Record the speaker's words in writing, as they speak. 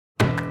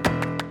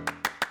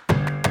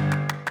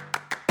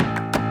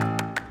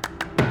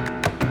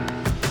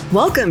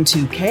Welcome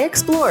to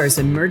KXplores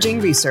Emerging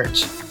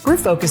Research. We're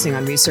focusing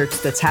on research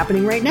that's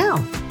happening right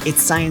now.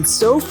 It's science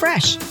so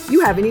fresh,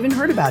 you haven't even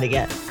heard about it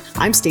yet.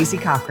 I'm Stacey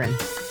Cochran.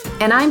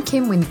 And I'm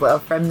Kim Winslow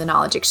from the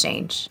Knowledge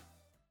Exchange.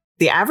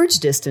 The average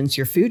distance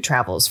your food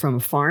travels from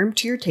a farm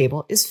to your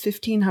table is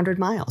 1,500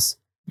 miles.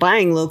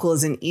 Buying local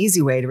is an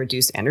easy way to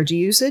reduce energy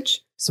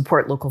usage,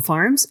 support local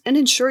farms, and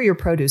ensure your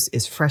produce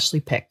is freshly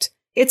picked.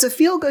 It's a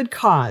feel-good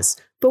cause,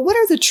 but what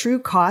are the true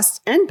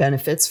costs and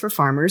benefits for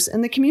farmers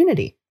and the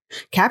community?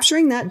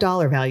 Capturing that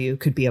dollar value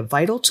could be a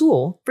vital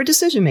tool for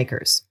decision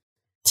makers.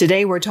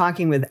 Today, we're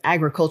talking with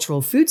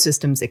agricultural food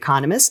systems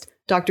economist,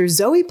 Dr.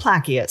 Zoë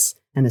Plakias,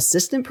 an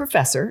assistant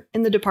professor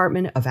in the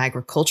Department of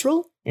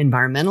Agricultural,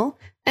 Environmental,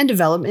 and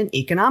Development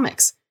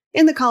Economics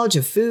in the College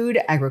of Food,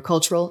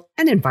 Agricultural,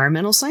 and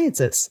Environmental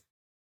Sciences.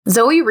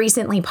 Zoe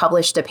recently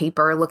published a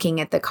paper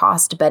looking at the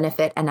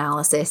cost-benefit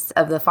analysis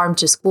of the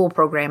farm-to-school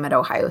program at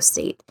Ohio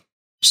State.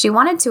 She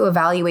wanted to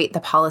evaluate the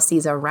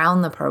policies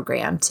around the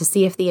program to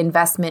see if the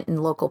investment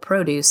in local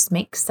produce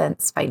makes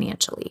sense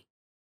financially.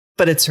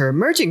 But it's her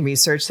emerging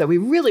research that we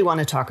really want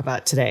to talk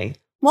about today.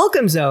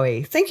 Welcome,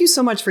 Zoe. Thank you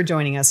so much for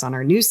joining us on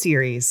our new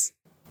series.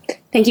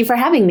 Thank you for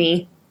having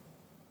me.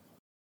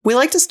 We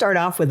like to start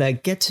off with a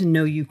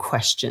get-to-know-you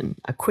question,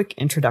 a quick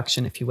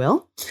introduction, if you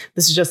will.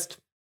 This is just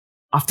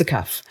off the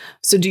cuff.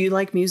 So do you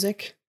like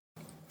music?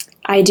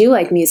 I do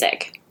like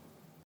music.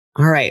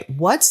 All right.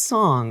 What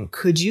song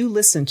could you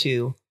listen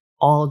to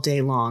all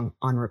day long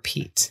on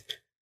repeat?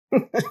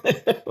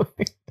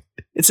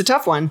 It's a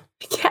tough one.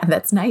 Yeah,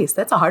 that's nice.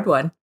 That's a hard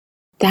one.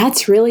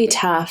 That's really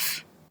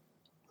tough.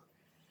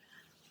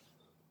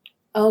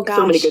 Oh, gosh.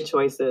 So many good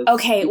choices.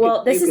 Okay,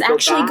 well, this is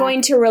actually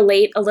going to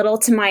relate a little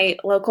to my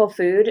local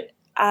food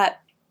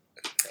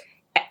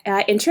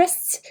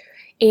interests.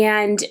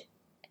 And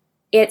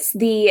it's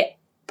the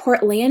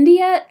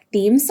Portlandia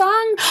theme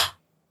song.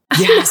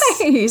 Yes.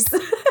 Nice.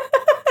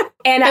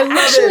 And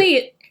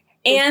actually,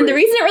 and the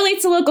reason it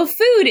relates to local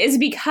food is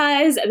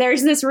because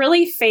there's this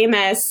really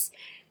famous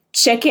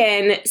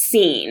chicken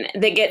scene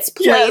that gets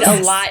played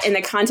a lot in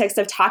the context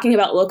of talking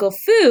about local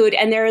food.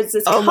 And there is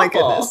this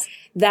couple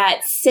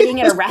that's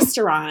sitting at a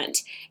restaurant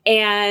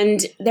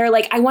and they're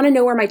like, I want to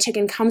know where my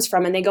chicken comes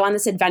from. And they go on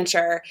this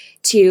adventure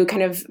to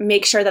kind of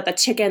make sure that the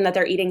chicken that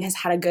they're eating has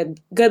had a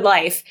good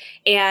life.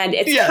 And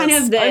it's kind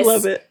of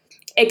this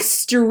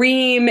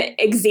extreme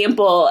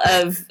example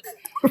of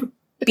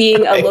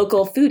being a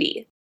local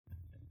foodie.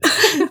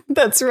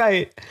 That's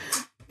right.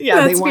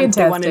 Yeah, That's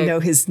they want to know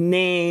his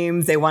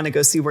name. They want to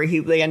go see where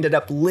they ended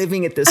up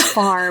living at this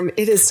farm.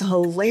 It is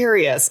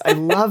hilarious. I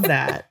love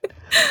that.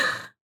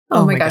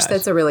 Oh my gosh,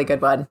 that's a really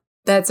good one.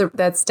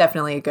 That's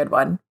definitely a good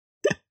one.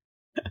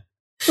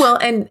 Well,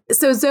 and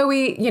so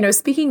Zoe,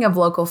 speaking of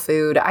local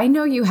food, I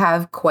know you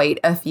have quite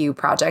a few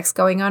projects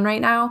going on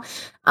right now.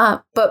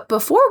 But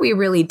before we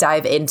really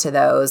dive into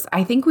those,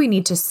 I think we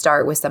need to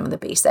start with some of the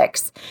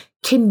basics.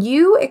 Can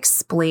you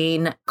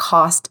explain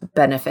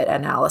cost-benefit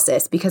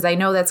analysis? Because I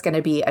know that's going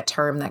to be a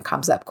term that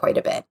comes up quite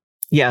a bit.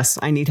 Yes,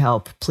 I need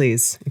help.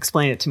 Please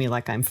explain it to me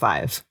like I'm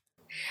 5.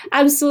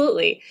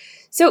 Absolutely.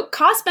 So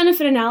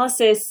cost-benefit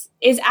analysis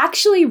is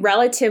actually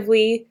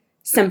relatively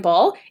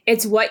simple.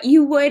 It's what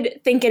you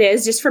would think it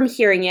is just from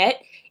hearing it.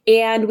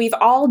 And we've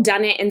all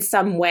done it in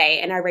some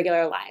way in our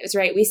regular lives,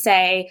 right? We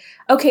say,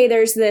 okay,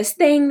 there's this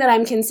thing that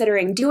I'm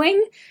considering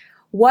doing.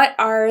 What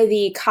are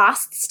the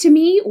costs to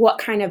me? What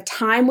kind of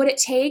time would it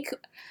take?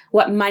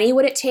 What money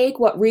would it take?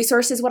 What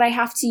resources would I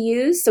have to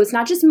use? So it's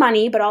not just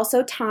money, but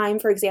also time,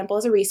 for example,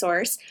 as a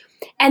resource.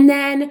 And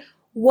then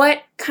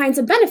what kinds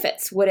of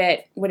benefits would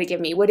it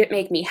give me? Would it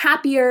make me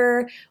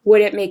happier?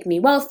 Would it make me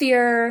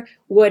wealthier?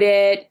 Would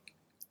it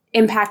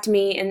impact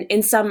me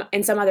in some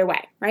other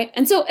way, right?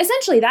 And so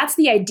essentially that's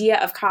the idea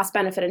of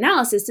cost-benefit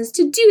analysis, is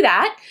to do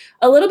that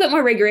a little bit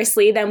more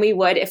rigorously than we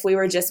would if we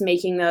were just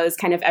making those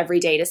kind of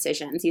everyday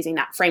decisions using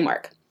that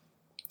framework.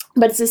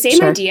 But it's the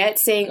same idea.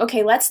 It's saying,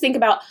 okay, let's think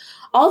about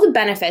all the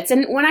benefits.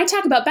 And when I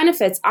talk about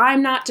benefits,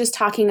 I'm not just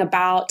talking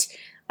about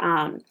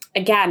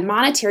again,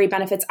 monetary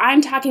benefits.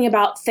 I'm talking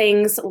about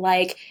things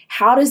like,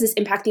 how does this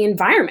impact the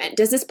environment?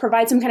 Does this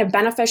provide some kind of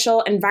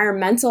beneficial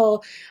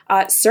environmental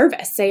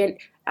service? Say,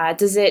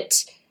 does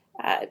it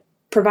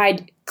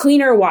provide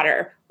cleaner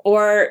water?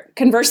 Or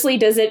conversely,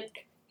 does it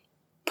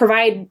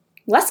provide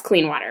less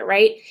clean water,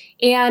 right?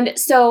 And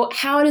so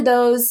how do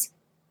those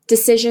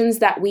decisions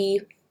that we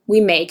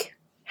make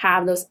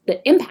have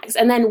the impacts?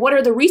 And then what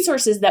are the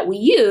resources that we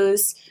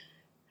use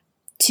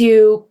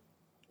to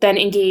then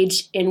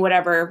engage in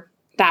whatever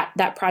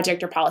that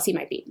project or policy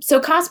might be? So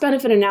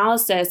cost-benefit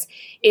analysis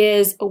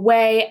is a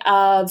way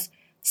of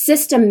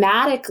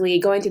systematically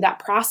going through that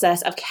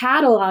process of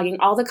cataloging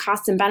all the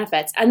costs and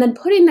benefits and then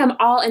putting them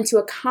all into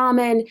a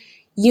common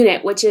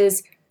unit, which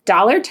is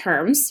dollar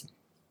terms.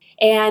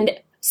 And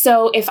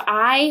so if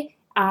I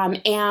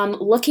am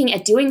looking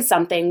at doing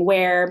something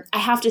where I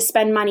have to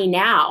spend money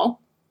now,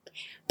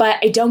 but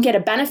I don't get a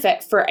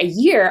benefit for a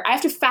year, I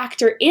have to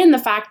factor in the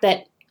fact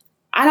that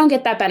I don't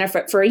get that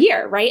benefit for a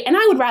year, right? And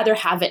I would rather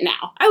have it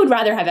now. I would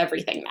rather have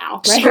everything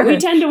now, right? Sure. We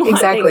tend to want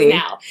Exactly. things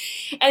now.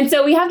 And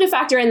so we have to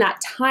factor in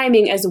that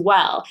timing as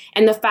well.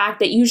 And the fact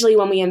that usually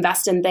when we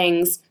invest in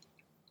things,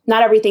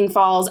 not everything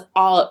falls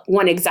all at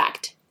one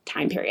exact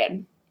time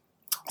period.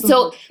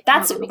 So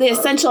that's the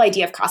essential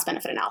idea of cost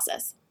benefit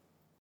analysis.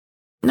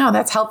 No,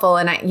 that's helpful.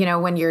 And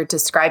when you're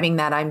describing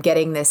that, I'm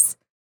getting this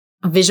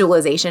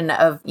visualization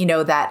of,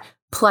 that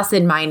plus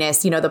and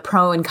minus, the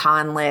pro and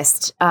con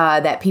list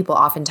that people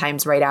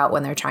oftentimes write out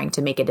when they're trying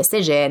to make a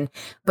decision,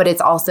 but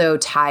it's also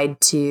tied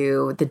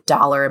to the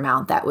dollar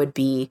amount that would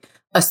be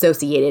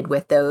associated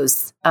with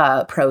those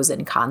pros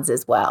and cons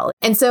as well.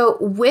 And so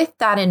with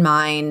that in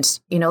mind,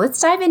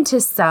 let's dive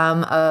into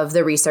some of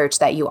the research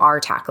that you are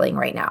tackling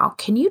right now.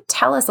 Can you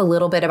tell us a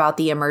little bit about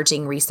the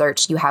emerging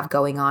research you have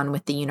going on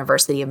with the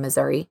University of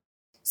Missouri?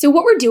 So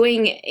what we're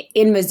doing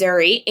in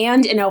Missouri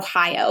and in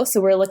Ohio,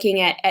 so we're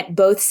looking at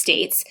both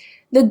states,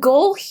 the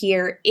goal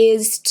here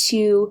is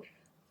to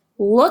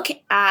look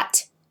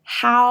at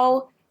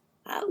how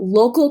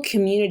local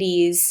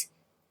communities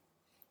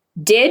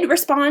did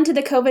respond to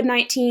the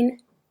COVID-19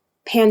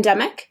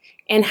 pandemic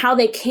and how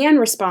they can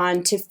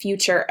respond to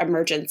future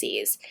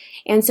emergencies.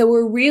 And so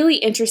we're really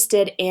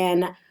interested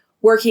in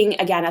working,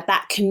 again, at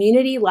that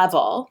community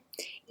level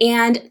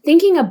and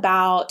thinking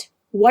about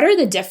what are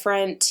the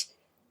different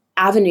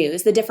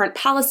avenues, the different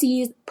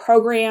policies,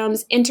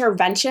 programs,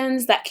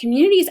 interventions that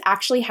communities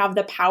actually have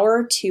the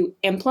power to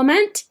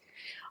implement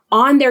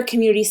on their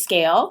community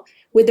scale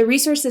with the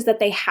resources that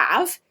they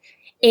have,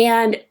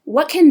 and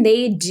what can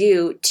they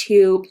do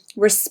to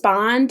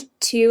respond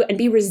to and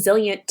be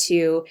resilient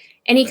to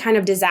any kind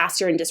of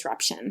disaster and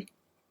disruption.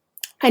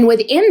 And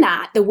within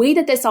that, the way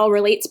that this all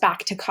relates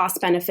back to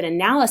cost-benefit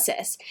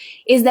analysis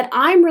is that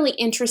I'm really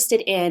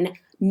interested in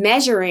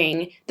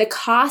measuring the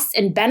costs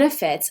and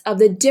benefits of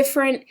the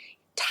different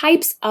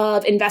types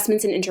of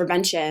investments and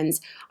interventions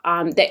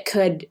that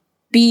could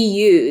be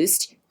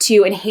used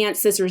to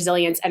enhance this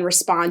resilience and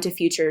respond to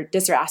future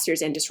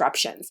disasters and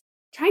disruptions.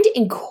 Trying to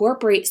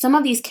incorporate some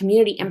of these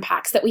community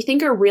impacts that we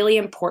think are really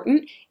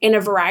important in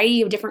a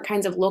variety of different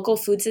kinds of local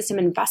food system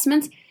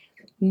investments,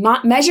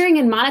 measuring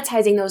and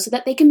monetizing those so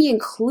that they can be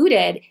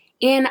included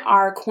in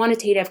our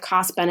quantitative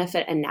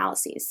cost-benefit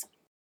analyses.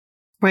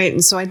 Right.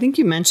 And so I think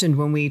you mentioned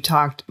when we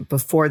talked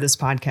before this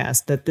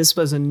podcast that this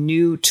was a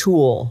new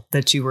tool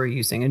that you were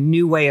using, a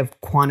new way of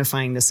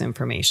quantifying this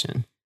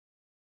information.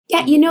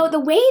 Yeah, the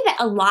way that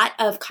a lot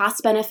of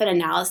cost-benefit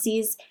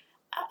analyses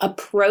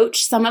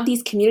approach some of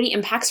these community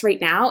impacts right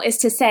now is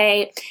to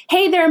say,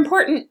 hey, they're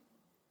important,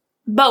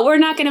 but we're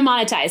not going to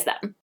monetize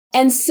them.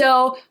 And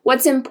so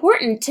what's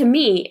important to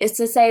me is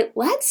to say,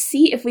 let's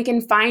see if we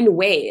can find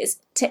ways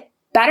to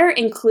better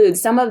include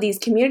some of these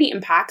community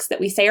impacts that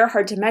we say are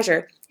hard to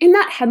measure in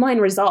that headline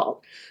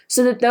result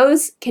so that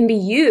those can be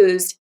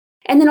used.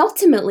 And then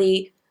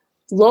ultimately,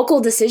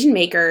 local decision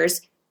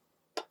makers,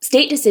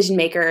 state decision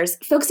makers,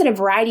 folks at a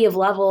variety of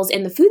levels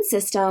in the food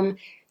system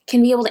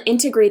can be able to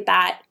integrate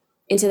that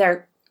into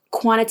their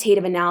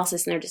quantitative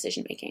analysis and their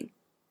decision making.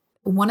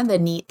 One of the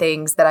neat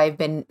things that I've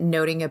been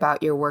noting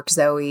about your work,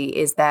 Zoe,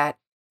 is that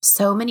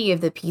so many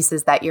of the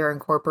pieces that you're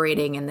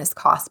incorporating in this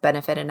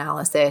cost-benefit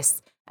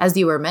analysis, as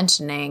you were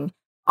mentioning,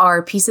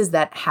 are pieces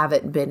that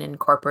haven't been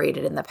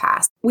incorporated in the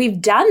past.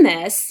 We've done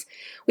this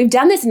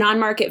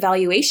non-market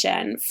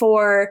valuation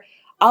for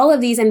all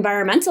of these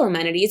environmental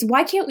amenities.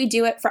 Why can't we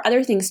do it for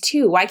other things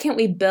too? Why can't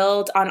we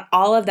build on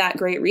all of that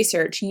great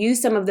research,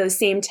 use some of those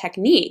same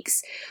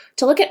techniques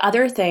to look at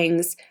other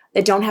things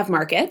that don't have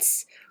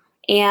markets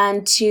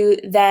and to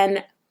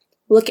then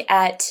look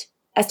at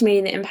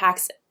estimating the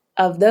impacts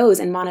of those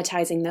and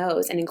monetizing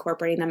those and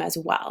incorporating them as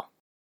well?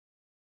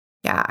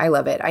 Yeah, I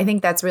love it. I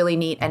think that's really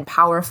neat and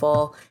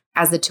powerful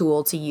as a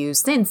tool to use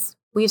since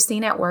we've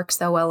seen it work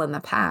so well in the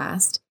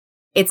past.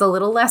 It's a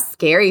little less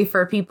scary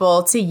for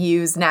people to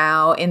use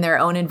now in their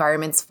own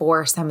environments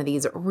for some of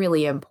these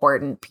really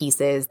important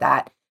pieces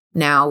that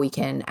now we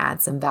can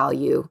add some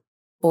value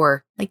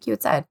for, like you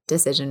had said,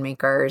 decision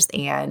makers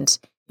and,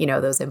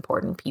 those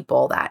important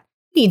people that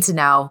need to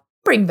now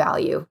bring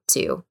value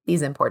to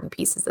these important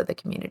pieces of the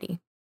community.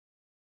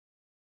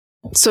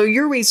 So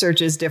your research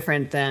is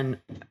different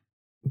than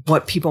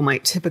what people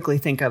might typically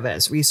think of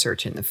as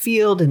research in the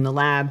field, in the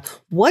lab.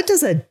 What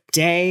does a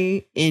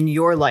day in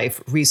your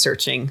life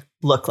researching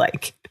look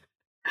like?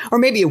 Or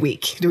maybe a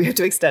week? Do we have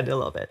to extend it a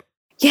little bit?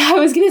 Yeah, I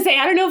was going to say,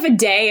 I don't know if a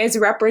day is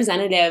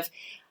representative.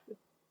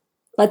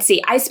 Let's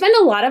see. I spend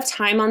a lot of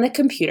time on the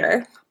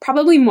computer,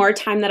 probably more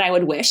time than I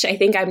would wish. I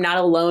think I'm not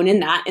alone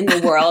in that in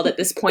the world at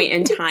this point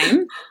in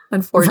time.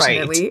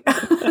 Unfortunately.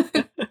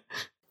 Right.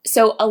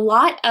 So a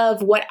lot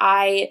of what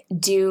I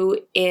do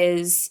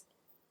is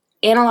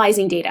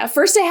analyzing data.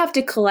 First, I have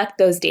to collect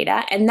those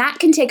data, and that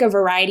can take a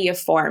variety of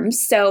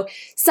forms. So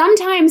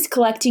sometimes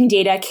collecting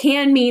data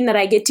can mean that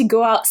I get to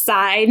go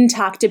outside and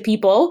talk to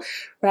people,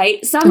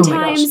 right?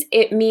 Sometimes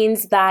it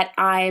means that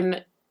I'm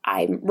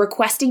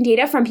requesting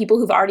data from people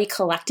who've already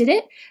collected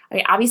it. I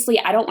mean, obviously,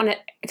 I don't want to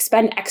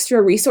expend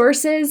extra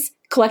resources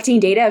collecting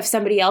data if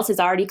somebody else has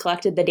already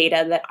collected the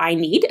data that I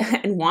need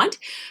and want.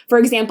 For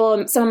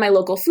example, some of my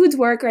local foods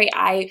work, right?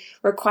 I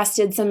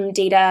requested some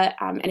data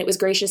and it was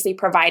graciously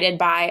provided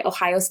by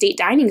Ohio State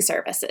Dining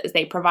Services.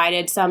 They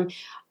provided some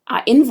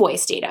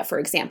invoice data, for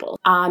example.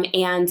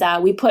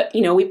 We put,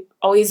 we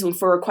always,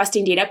 for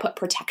requesting data, put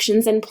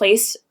protections in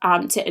place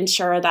to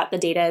ensure that the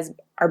data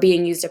are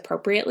being used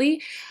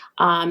appropriately.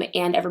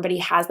 And everybody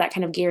has that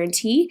kind of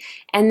guarantee.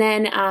 And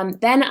then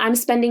I'm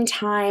spending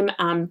time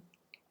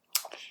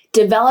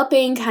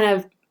developing kind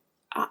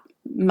of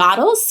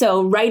models.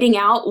 So writing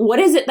out what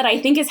is it that I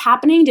think is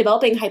happening,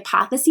 developing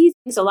hypotheses.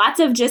 So lots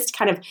of just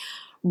kind of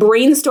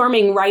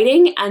brainstorming,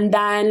 writing, and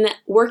then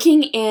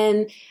working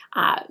in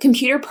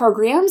computer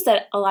programs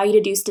that allow you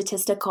to do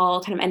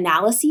statistical kind of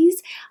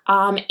analyses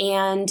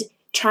and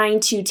trying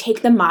to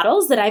take the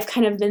models that I've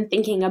kind of been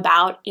thinking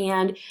about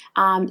and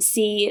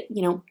see,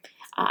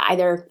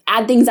 either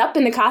add things up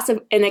in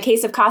the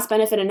case of cost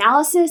benefit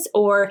analysis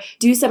or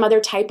do some other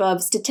type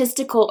of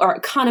statistical or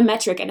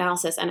econometric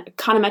analysis. And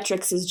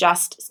econometrics is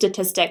just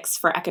statistics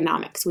for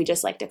economics. We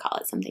just like to call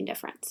it something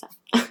different. So.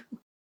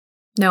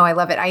 No, I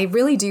love it. I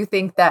really do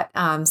think that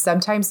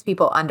sometimes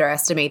people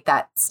underestimate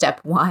that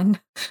step one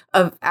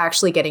of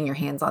actually getting your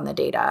hands on the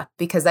data,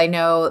 because I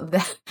know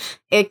that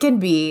it can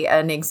be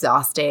an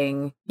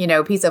exhausting,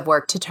 piece of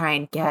work to try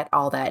and get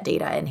all that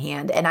data in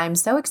hand. And I'm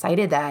so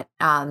excited that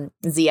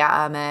Zia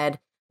Ahmed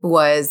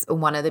was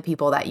one of the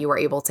people that you were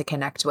able to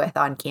connect with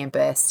on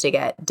campus to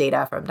get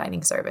data from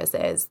dining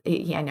services.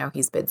 I know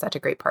he's been such a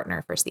great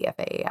partner for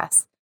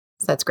CFAAS.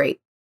 So that's great.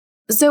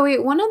 Zoe,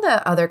 one of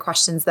the other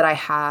questions that I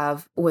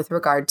have with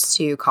regards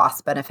to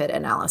cost benefit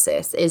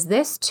analysis is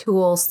this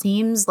tool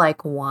seems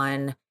like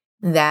one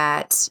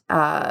that,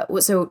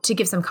 so to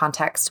give some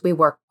context, we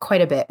work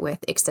quite a bit with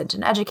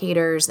extension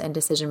educators and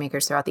decision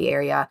makers throughout the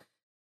area.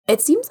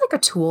 It seems like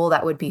a tool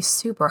that would be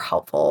super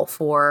helpful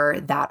for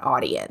that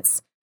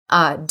audience.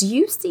 Do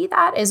you see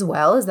that as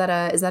well? Is that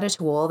a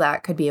tool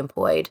that could be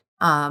employed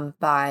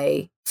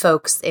by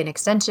folks in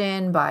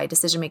extension, by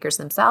decision makers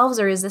themselves,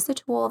 or is this a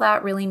tool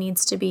that really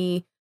needs to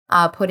be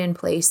put in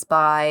place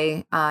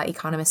by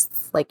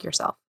economists like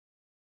yourself?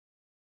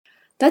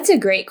 That's a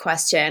great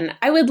question.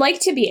 I would like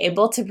to be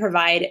able to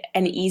provide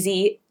an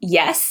easy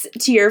yes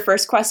to your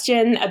first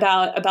question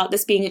about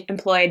this being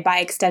employed by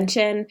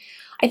extension.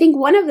 I think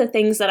one of the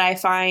things that I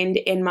find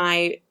in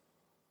my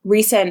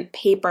recent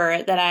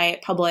paper that I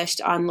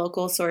published on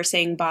local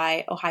sourcing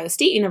by Ohio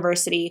State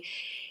University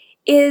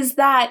is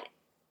that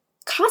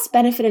cost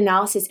benefit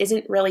analysis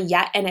isn't really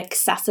yet an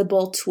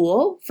accessible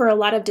tool for a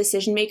lot of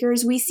decision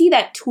makers. We see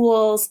that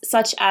tools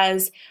such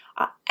as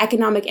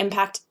economic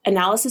impact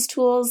analysis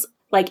tools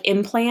like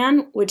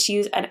IMPLAN, which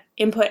use an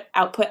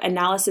input-output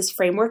analysis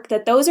framework,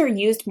 that those are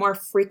used more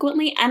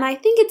frequently. And I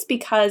think it's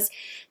because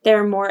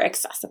they're more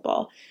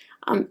accessible.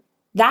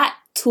 That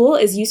tool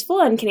is useful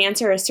and can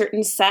answer a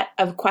certain set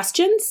of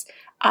questions.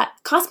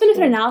 Cost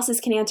benefit analysis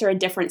can answer a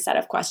different set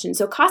of questions.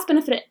 So cost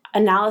benefit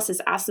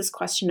analysis asks this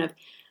question of,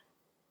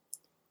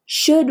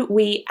 should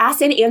we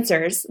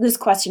answers this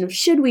question of,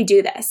 should we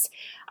do this?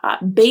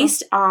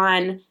 Based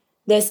on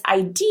this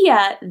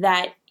idea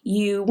that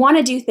you want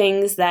to do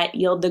things that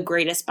yield the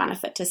greatest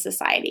benefit to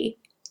society.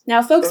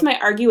 Now, folks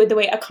might argue with the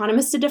way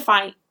economists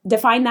define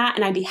that,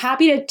 and I'd be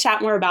happy to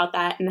chat more about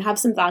that and have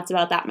some thoughts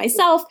about that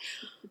myself.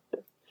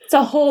 It's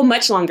a whole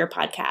much longer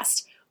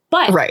podcast.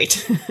 But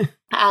right.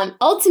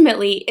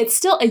 Ultimately, it's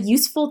still a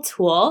useful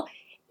tool.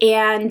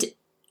 And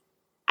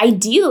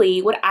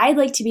ideally, what I'd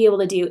like to be able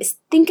to do is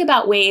think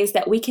about ways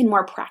that we can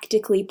more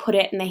practically put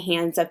it in the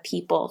hands of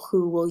people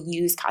who will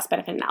use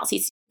cost-benefit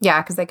analyses.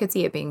 Yeah, because I could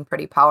see it being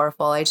pretty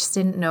powerful. I just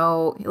didn't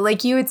know,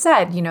 like you had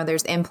said,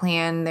 there's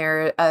IMPLAN,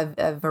 there are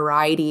a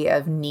variety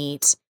of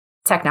neat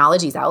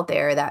technologies out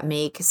there that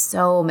make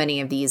so many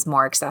of these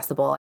more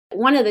accessible.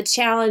 One of the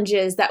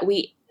challenges that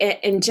we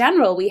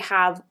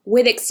have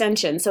with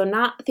extension, so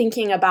not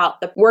thinking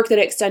about the work that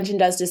extension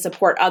does to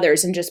support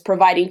others and just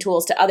providing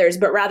tools to others,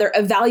 but rather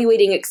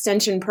evaluating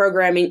extension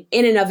programming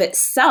in and of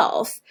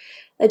itself.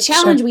 The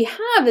challenge we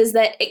have is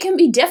that it can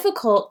be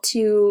difficult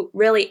to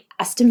really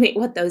estimate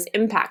what those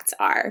impacts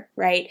are,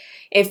 right?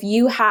 If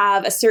you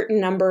have a certain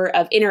number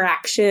of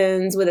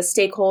interactions with a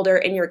stakeholder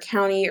in your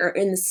county or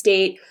in the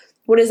state,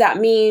 what does that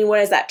mean? What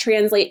does that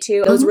translate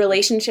to? Those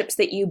relationships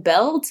that you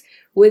build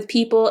with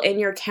people in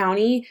your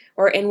county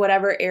or in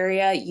whatever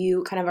area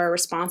you kind of are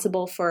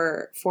responsible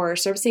for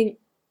servicing,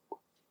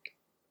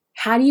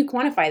 how do you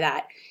quantify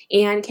that?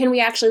 And can we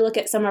actually look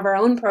at some of our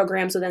own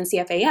programs within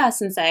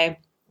CFAS and say,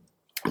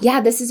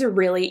 yeah, this is a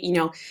really,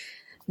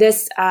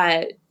 this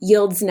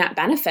yields net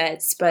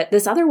benefits, but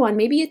this other one,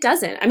 maybe it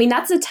doesn't. I mean,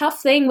 that's a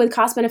tough thing with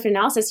cost benefit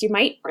analysis. You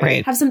might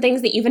have some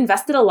things that you've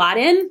invested a lot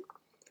in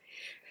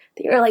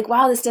that you're like,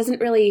 wow, this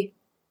isn't really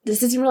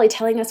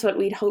telling us what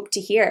we'd hope to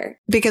hear.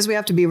 Because we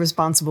have to be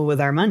responsible with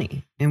our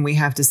money. And we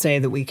have to say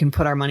that we can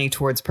put our money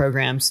towards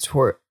programs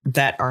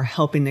that are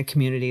helping the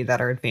community,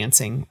 that are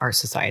advancing our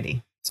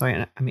society. So,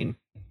 I mean,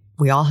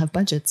 we all have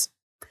budgets.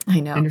 I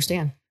know. I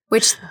understand.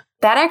 Which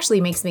That actually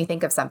makes me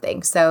think of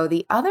something. So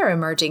the other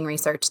emerging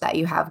research that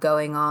you have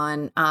going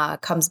on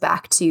comes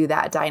back to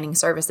that dining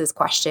services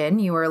question.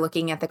 You were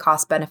looking at the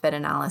cost-benefit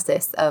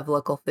analysis of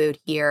local food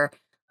here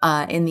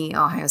in the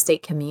Ohio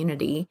State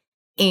community.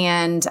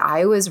 And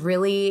I was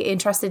really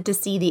interested to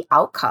see the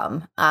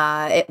outcome.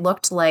 It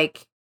looked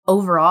like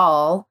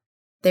overall,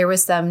 there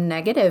was some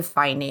negative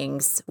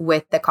findings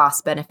with the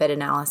cost-benefit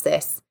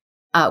analysis.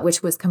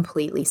 Which was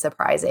completely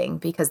surprising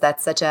because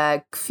that's such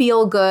a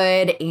feel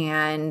good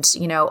and,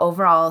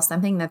 overall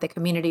something that the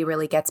community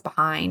really gets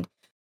behind.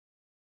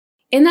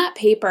 In that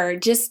paper,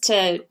 just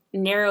to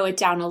narrow it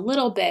down a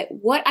little bit,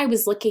 what I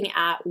was looking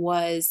at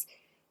was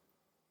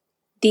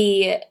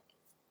the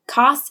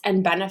costs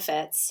and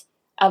benefits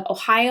of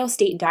Ohio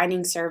State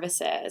dining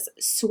services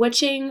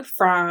switching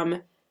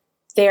from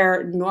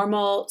their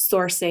normal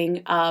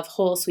sourcing of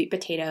whole sweet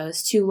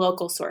potatoes to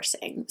local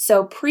sourcing.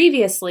 So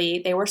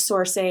previously, they were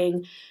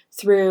sourcing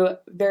through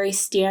very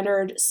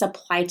standard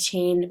supply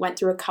chain, went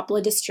through a couple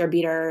of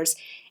distributors,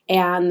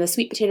 and the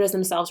sweet potatoes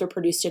themselves were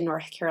produced in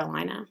North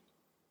Carolina.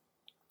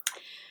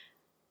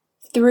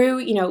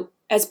 Through,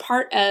 as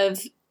part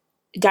of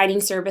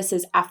dining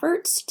services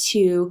efforts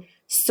to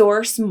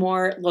source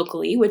more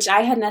locally, which I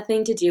had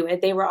nothing to do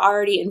with, they were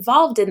already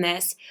involved in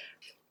this.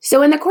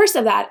 So in the course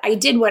of that, I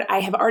did what I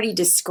have already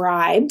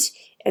described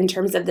in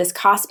terms of this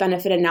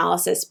cost-benefit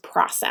analysis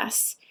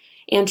process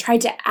and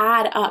tried to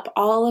add up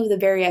all of the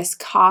various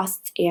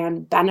costs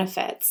and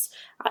benefits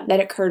that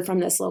occurred from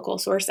this local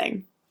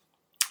sourcing.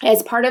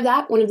 As part of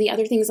that, one of the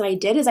other things that I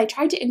did is I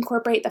tried to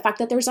incorporate the fact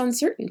that there's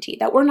uncertainty,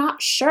 that we're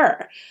not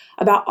sure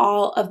about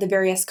all of the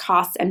various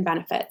costs and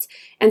benefits.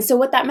 And so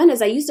what that meant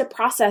is I used a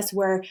process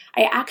where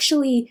I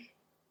actually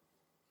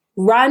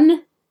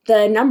run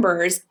the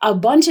numbers a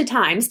bunch of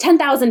times,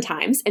 10,000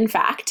 times, in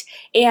fact,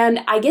 and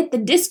I get the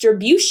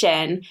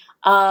distribution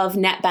of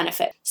net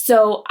benefit.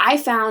 So I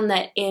found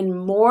that in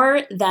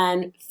more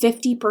than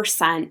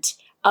 50%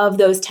 of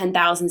those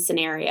 10,000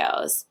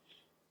 scenarios,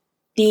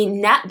 the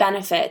net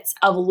benefits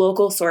of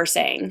local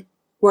sourcing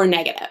were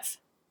negative.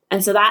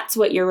 And so that's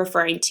what you're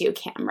referring to,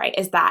 Kim, right?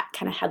 Is that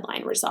kind of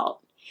headline result.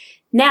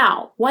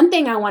 Now, one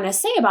thing I want to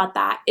say about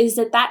that is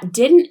that that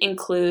didn't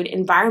include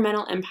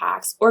environmental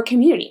impacts or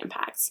community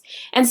impacts.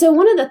 And so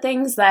one of the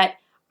things that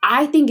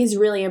I think is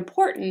really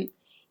important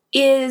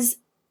is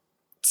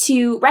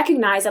to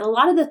recognize that a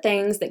lot of the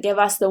things that give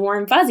us the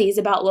warm fuzzies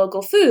about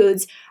local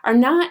foods are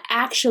not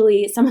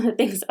actually some of the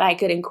things that I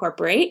could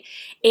incorporate.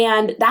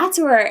 And that's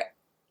where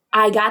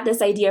I got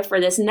this idea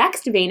for this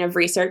next vein of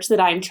research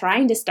that I'm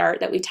trying to start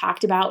that we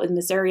talked about with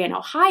Missouri and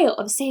Ohio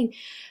of saying,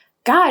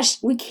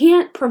 gosh, we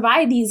can't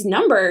provide these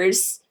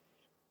numbers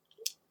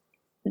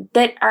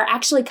that are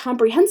actually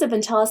comprehensive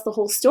and tell us the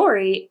whole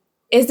story.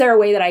 Is there a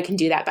way that I can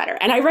do that better?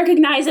 And I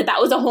recognize that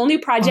that was a whole new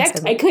project.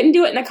 Awesome. I couldn't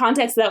do it in the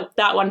context of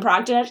that one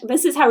project.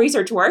 This is how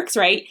research works,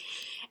 right?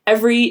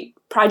 Every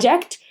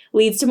project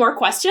leads to more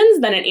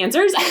questions than it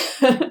answers.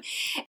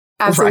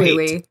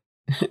 Absolutely.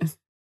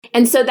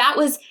 And so that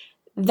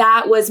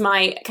was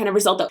my kind of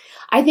result. Though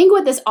I think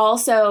what this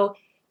also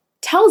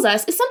tells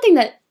us is something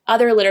that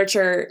other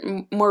literature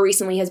more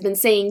recently has been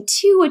saying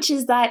too, which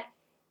is that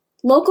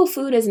local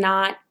food is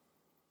not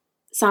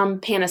some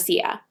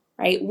panacea,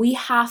 right? We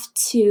have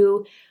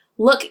to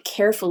look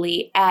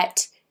carefully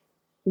at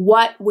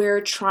what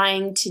we're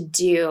trying to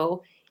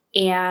do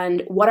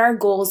and what our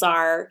goals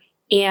are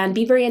and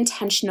be very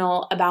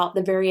intentional about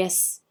the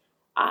various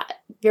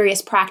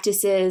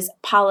practices,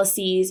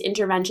 policies,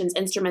 interventions,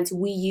 instruments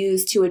we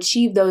use to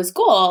achieve those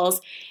goals,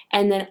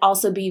 and then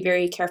also be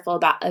very careful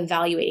about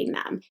evaluating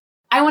them.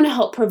 I want to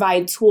help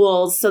provide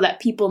tools so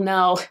that people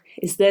know,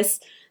 is this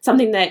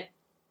something that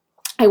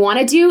I want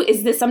to do?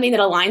 Is this something that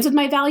aligns with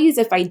my values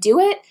if I do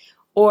it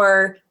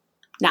or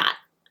not?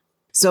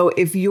 So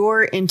if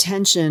your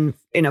intention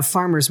in a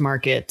farmer's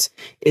market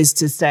is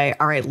to say,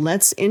 all right,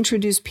 let's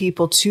introduce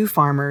people to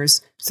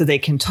farmers so they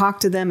can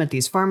talk to them at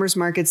these farmers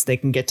markets, they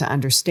can get to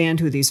understand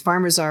who these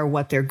farmers are,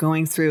 what they're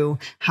going through,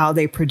 how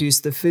they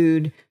produce the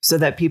food, so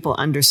that people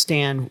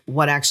understand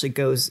what actually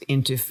goes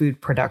into food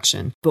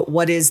production. But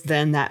what is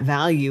then that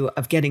value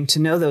of getting to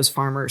know those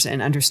farmers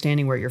and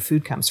understanding where your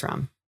food comes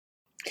from?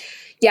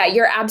 Yeah,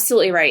 you're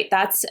absolutely right.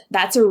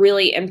 That's a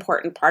really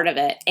important part of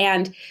it.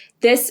 And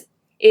this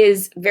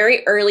is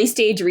very early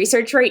stage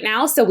research right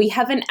now, so we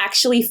haven't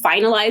actually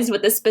finalized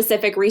what the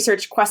specific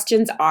research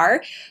questions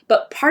are.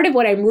 But part of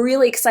what I'm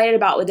really excited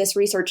about with this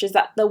research is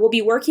that we'll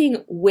be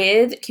working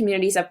with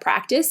communities of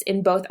practice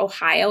in both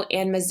Ohio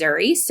and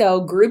Missouri.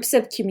 So groups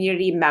of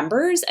community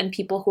members and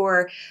people who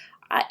are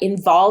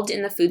involved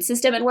in the food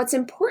system. And what's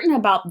important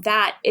about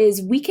that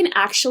is we can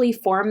actually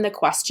form the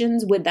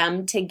questions with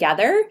them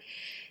together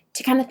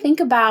to kind of think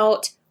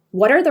about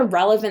what are the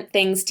relevant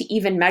things to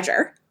even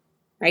measure.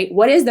 Right?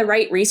 What is the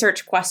right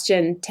research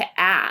question to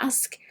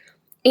ask?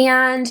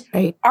 And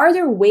Are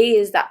there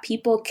ways that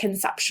people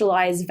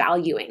conceptualize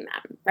valuing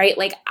them, right?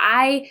 Like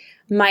I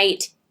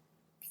might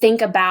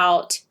think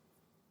about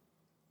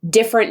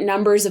different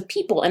numbers of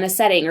people in a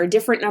setting or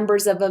different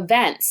numbers of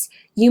events.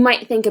 You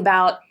might think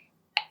about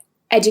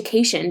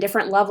education,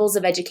 different levels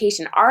of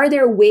education? Are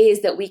there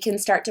ways that we can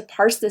start to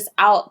parse this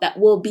out that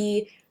will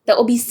be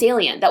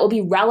salient, that will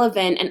be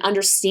relevant and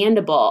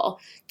understandable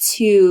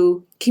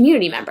to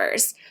community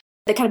members?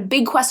 The kind of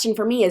big question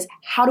for me is,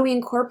 how do we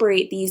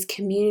incorporate these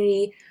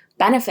community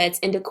benefits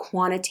into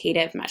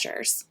quantitative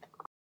measures?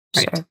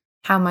 Right. Sure.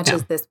 How much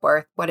is this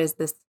worth? What is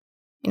this,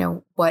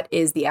 what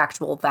is the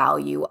actual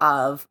value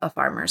of a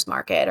farmer's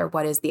market, or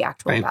what is the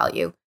actual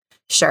value?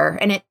 Sure.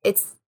 And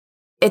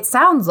it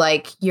sounds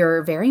like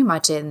you're very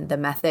much in the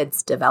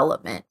methods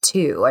development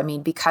too. I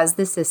mean, because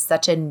this is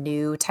such a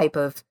new type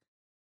of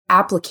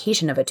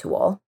application of a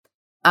tool,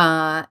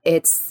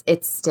 it's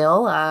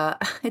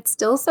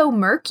still so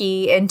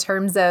murky in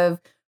terms of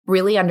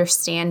really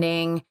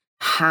understanding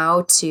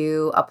how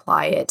to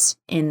apply it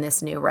in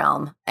this new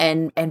realm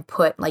and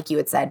put, like you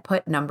had said,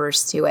 put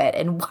numbers to it.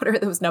 And what are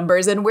those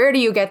numbers and where do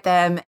you get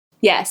them?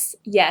 Yes,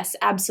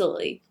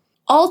 absolutely.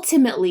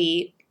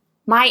 Ultimately,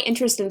 my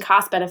interest in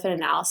cost-benefit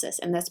analysis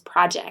in this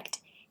project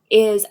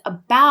is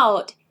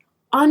about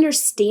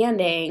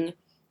understanding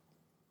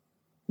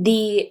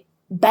the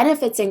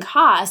benefits and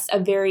costs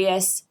of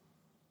various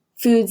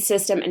food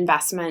system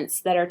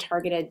investments that are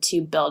targeted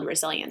to build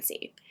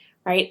resiliency,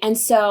 right? And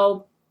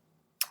so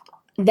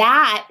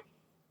that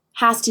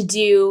has to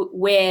do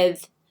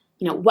with,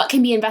 what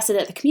can be invested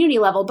at the community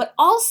level, but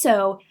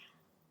also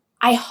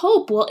I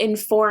hope will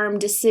inform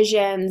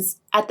decisions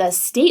at the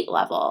state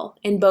level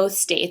in both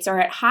states or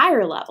at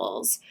higher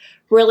levels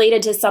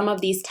related to some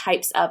of these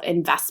types of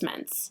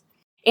investments.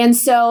 And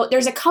so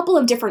there's a couple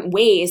of different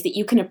ways that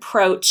you can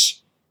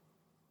approach,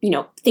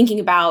 thinking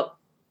about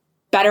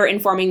better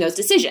informing those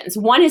decisions.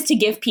 One is to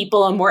give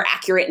people a more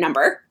accurate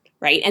number,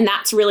 right? And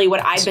that's really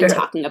what I've been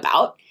talking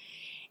about.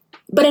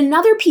 But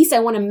another piece I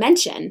want to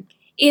mention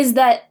is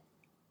that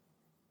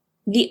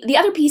the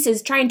other piece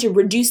is trying to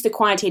reduce the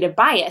quantitative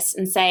bias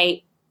and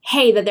say,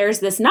 hey, that there's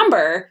this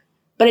number,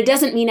 but it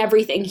doesn't mean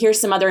everything. Here's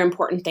some other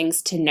important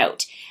things to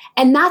note.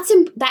 And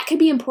that could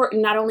be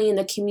important not only in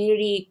the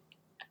community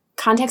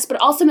context, but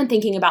also in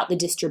thinking about the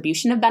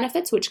distribution of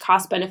benefits, which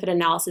cost-benefit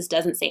analysis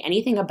doesn't say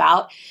anything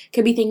about.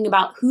 Could be thinking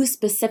about who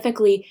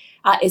specifically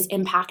is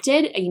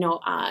impacted,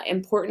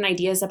 important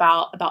ideas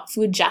about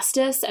food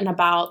justice and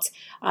about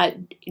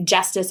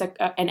justice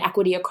and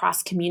equity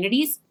across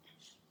communities.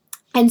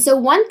 And so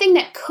one thing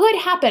that could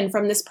happen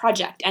from this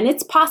project, and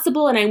it's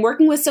possible, and I'm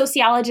working with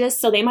sociologists,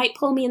 so they might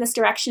pull me in this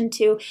direction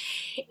too,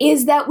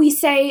 is that we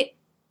say,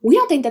 we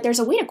don't think that there's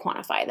a way to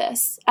quantify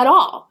this at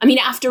all. I mean,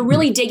 after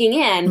really digging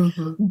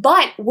in,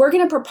 but we're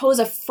going to propose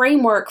a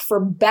framework for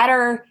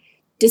better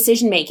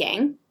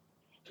decision-making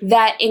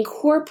that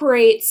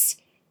incorporates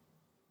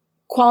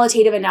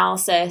qualitative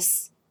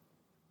analysis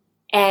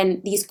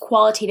and these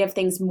qualitative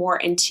things more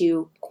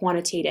into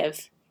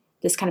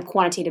this kind of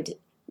quantitative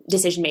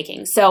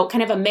decision-making. So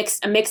kind of a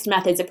mixed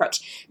methods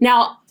approach.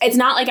 Now, it's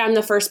not like I'm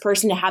the first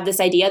person to have this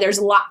idea. There's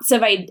lots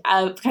of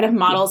kind of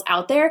models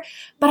out there,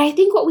 but I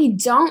think what we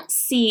don't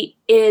see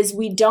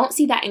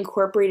that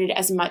incorporated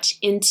as much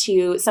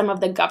into some of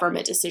the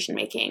government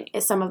decision-making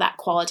is some of that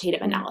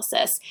qualitative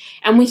analysis.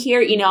 And we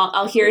hear,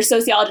 I'll hear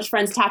sociologist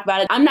friends talk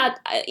about it. I'm not,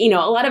 a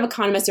lot of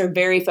economists are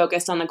very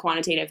focused on the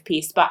quantitative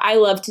piece, but I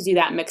love to do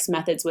that mixed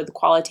methods with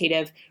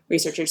qualitative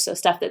researchers. So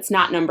stuff that's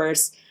not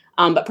numbers,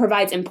 but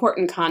provides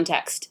important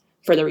context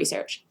for the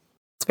research.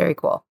 It's very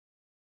cool.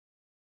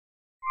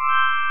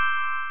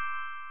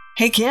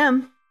 Hey,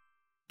 Kim.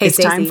 Hey, it's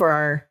Stacey. time for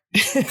our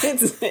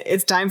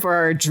it's time for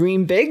our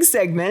Dream Big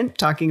segment,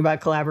 talking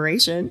about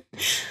collaboration.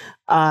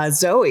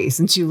 Zoe,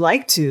 since you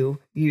like to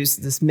use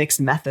this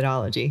mixed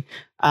methods,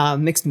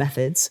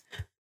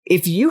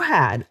 if you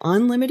had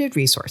unlimited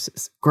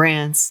resources,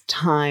 grants,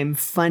 time,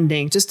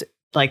 funding, just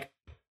like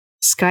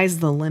sky's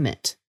the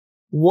limit,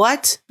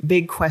 what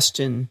big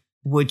question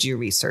would you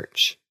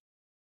research?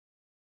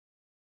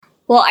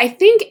 Well, I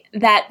think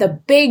that the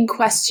big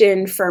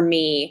question for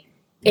me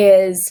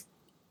is,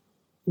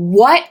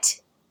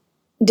 what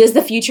does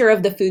the future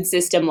of the food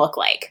system look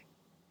like?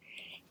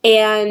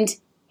 And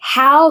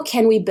how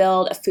can we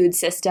build a food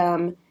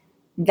system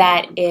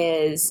that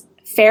is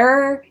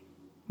fairer,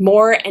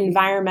 more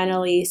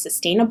environmentally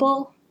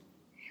sustainable,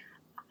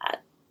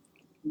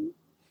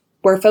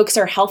 where folks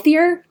are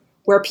healthier,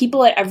 where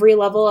people at every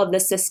level of the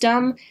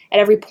system, at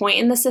every point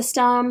in the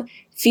system,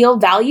 feel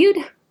valued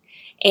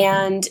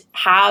and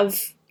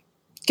have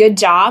good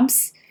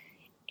jobs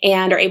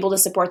and are able to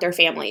support their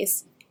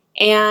families.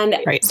 And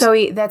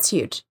Zoe, that's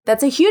huge.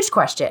 That's a huge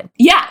question.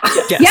 Yeah.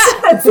 Yes.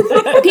 Yeah.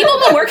 People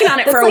have been working on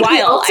it for a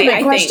while.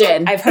 I question.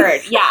 think I've heard.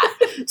 Yeah.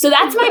 So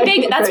that's my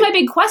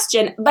big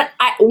question. But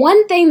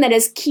one thing that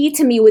is key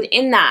to me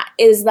within that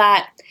is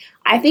that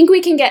I think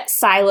we can get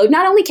siloed.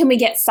 Not only can we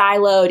get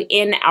siloed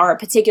in our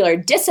particular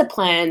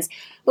disciplines,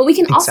 but we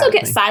can also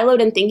get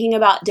siloed in thinking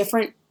about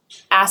different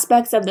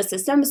aspects of the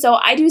system. So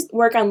I do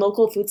work on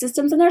local food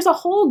systems, and there's a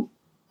whole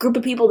group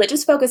of people that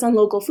just focus on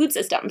local food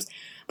systems.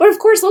 But of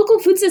course, local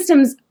food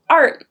systems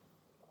are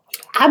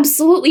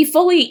absolutely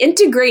fully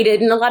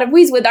integrated in a lot of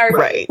ways with our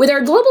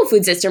global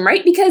food system,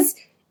 right? Because,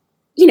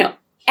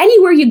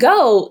 anywhere you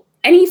go,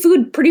 any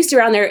food produced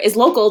around there is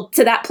local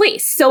to that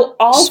place. So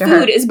all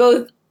food is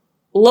both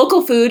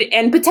local food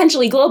and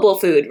potentially global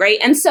food, right?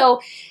 And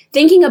so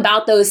thinking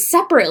about those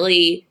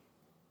separately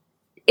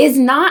is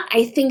not,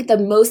 I think, the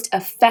most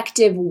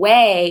effective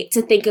way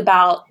to think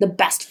about the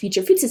best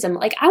future food system.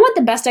 Like, I want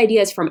the best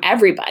ideas from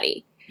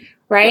everybody,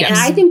 right? Yes. And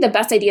I think the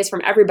best ideas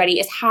from everybody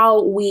is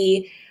how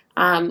we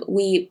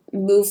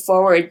move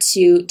forward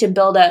to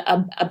build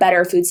a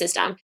better food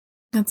system.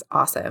 That's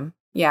awesome.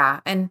 Yeah.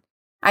 And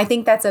I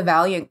think that's a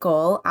valiant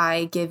goal.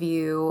 I give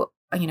you,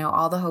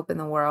 all the hope in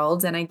the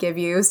world. And I give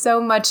you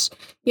so much,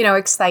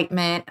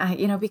 excitement,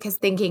 because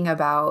thinking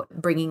about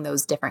bringing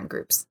those different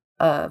groups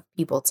of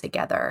people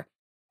together,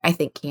 I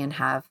think can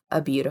have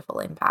a beautiful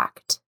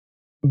impact.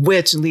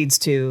 Which leads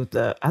to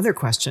the other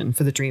question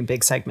for the Dream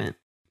Big segment.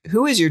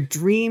 Who is your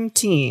dream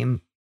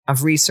team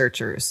of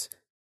researchers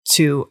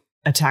to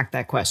attack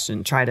that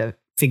question, try to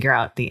figure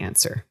out the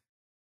answer?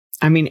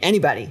 I mean,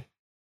 anybody.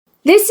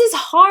 This is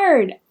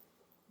hard.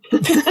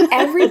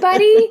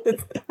 Everybody?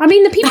 I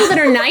mean, the people that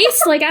are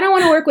nice, like, I don't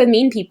want to work with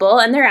mean people,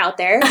 and they're out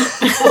there.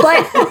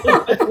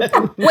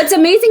 But what's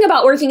amazing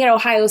about working at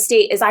Ohio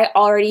State is I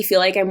already feel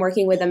like I'm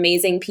working with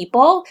amazing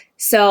people.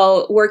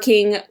 So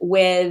working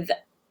with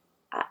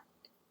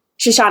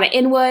Shoshanah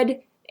Inwood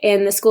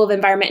in the School of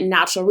Environment and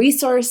Natural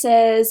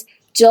Resources,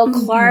 Jill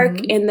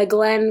Clark in the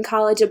Glenn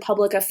College of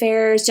Public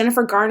Affairs,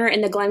 Jennifer Garner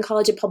in the Glenn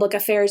College of Public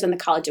Affairs and the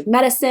College of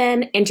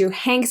Medicine, Andrew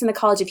Hanks in the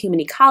College of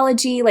Human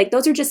Ecology. Like,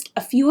 those are just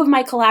a few of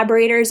my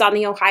collaborators on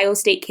the Ohio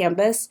State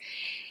campus.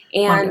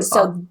 And wonderful.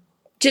 So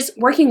just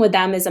working with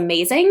them is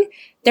amazing.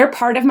 They're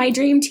part of my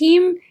dream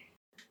team.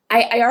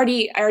 I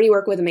already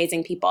work with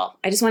amazing people.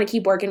 I just want to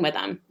keep working with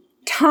them.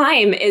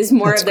 Time is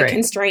more of the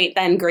constraint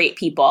than great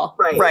people.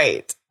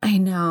 Right. I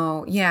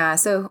know. Yeah.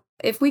 So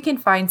if we can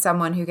find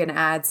someone who can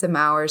add some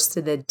hours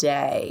to the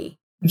day,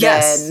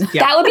 then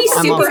that would be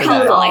super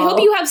helpful. I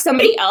hope you have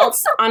somebody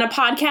else on a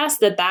podcast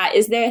that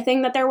is their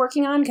thing that they're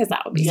working on, because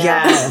that would be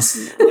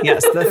yes, the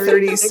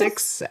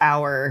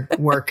 36-hour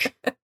work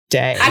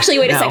day. Actually,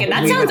 wait a second.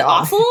 That sounds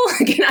awful.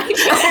 Can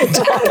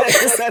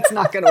I? That's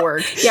not going to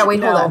work. Yeah.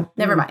 Wait. Hold on.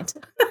 Never mind.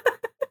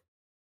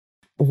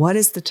 What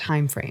is the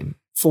time frame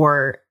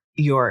for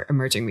your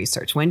emerging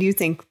research? When do you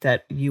think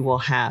that you will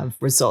have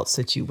results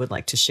that you would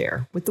like to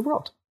share with the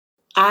world?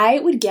 I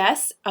would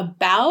guess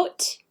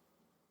about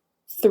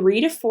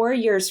 3 to 4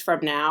 years from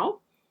now.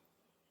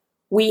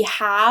 We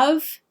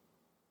have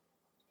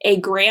a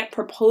grant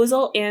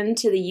proposal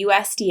into the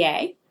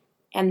USDA,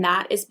 and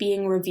that is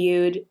being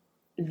reviewed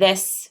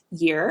this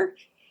year.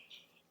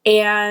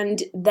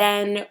 And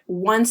then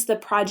once the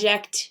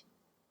project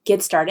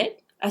gets started,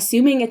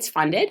 assuming it's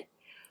funded,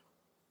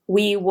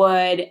 we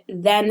would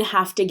then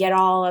have to get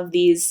all of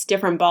these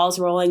different balls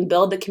rolling,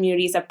 build the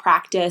communities of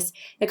practice.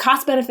 The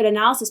cost-benefit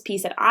analysis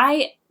piece that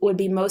I would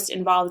be most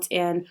involved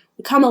in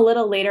would come a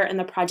little later in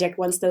the project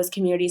once those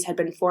communities had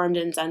been formed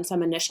and done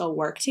some initial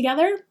work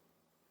together.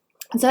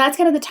 And so that's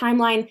kind of the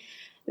timeline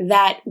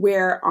that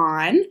we're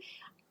on.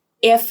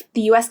 If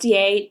the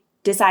USDA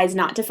decides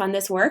not to fund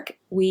this work,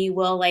 we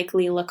will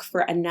likely look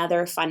for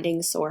another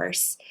funding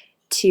source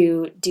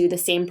to do the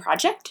same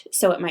project,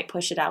 so it might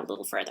push it out a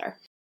little further.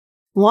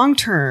 Long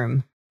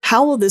term,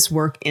 how will this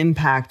work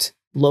impact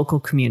local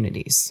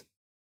communities?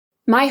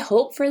 My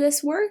hope for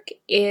this work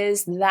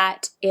is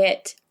that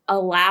it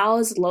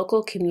allows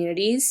local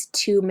communities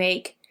to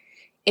make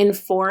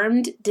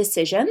informed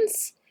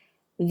decisions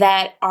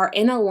that are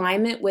in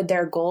alignment with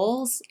their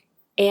goals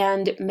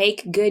and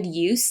make good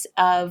use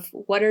of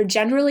what are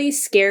generally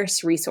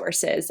scarce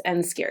resources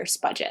and scarce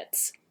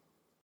budgets.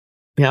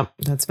 Yep,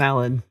 that's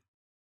valid.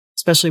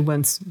 Especially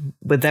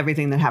with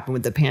everything that happened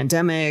with the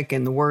pandemic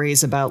and the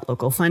worries about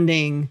local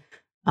funding,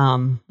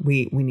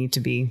 we need to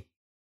be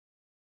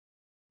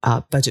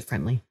budget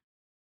friendly,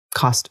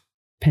 cost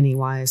penny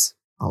wise,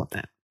 all of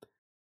that.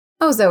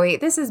 Oh, Zoe,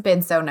 this has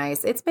been so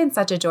nice. It's been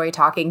such a joy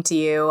talking to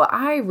you.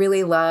 I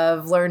really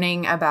love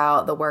learning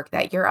about the work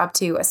that you're up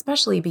to,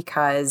 especially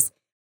because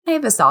I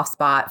have a soft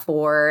spot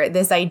for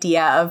this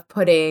idea of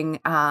putting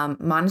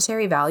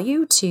monetary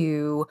value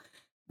to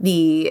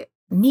the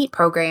neat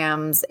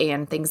programs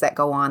and things that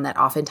go on that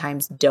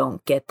oftentimes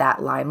don't get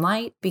that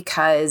limelight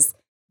because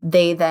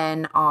they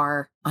then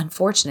are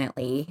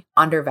unfortunately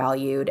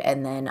undervalued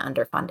and then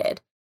underfunded.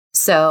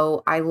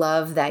 So I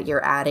love that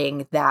you're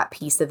adding that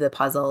piece of the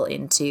puzzle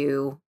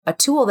into a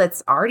tool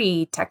that's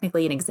already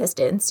technically in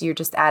existence. You're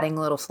just adding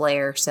a little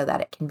flair so that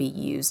it can be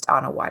used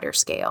on a wider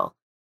scale.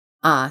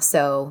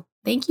 So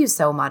thank you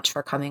so much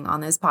for coming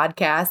on this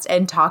podcast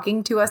and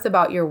talking to us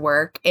about your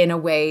work in a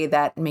way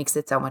that makes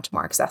it so much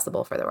more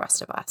accessible for the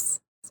rest of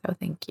us. So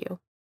thank you.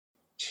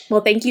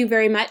 Well, thank you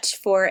very much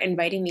for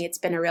inviting me. It's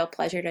been a real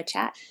pleasure to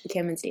chat,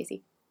 Kim and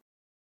Stacey.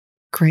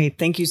 Great.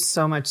 Thank you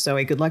so much,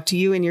 Zoe. Good luck to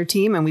you and your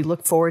team, and we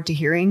look forward to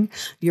hearing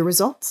your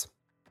results.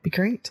 Be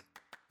great.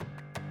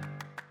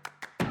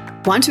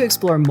 Want to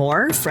explore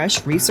more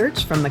fresh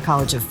research from the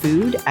College of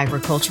Food,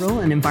 Agricultural,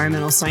 and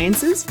Environmental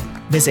Sciences?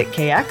 Visit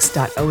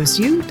kx.osu.edu.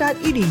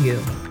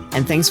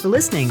 And thanks for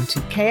listening to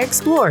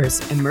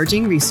KXplores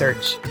Emerging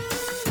Research.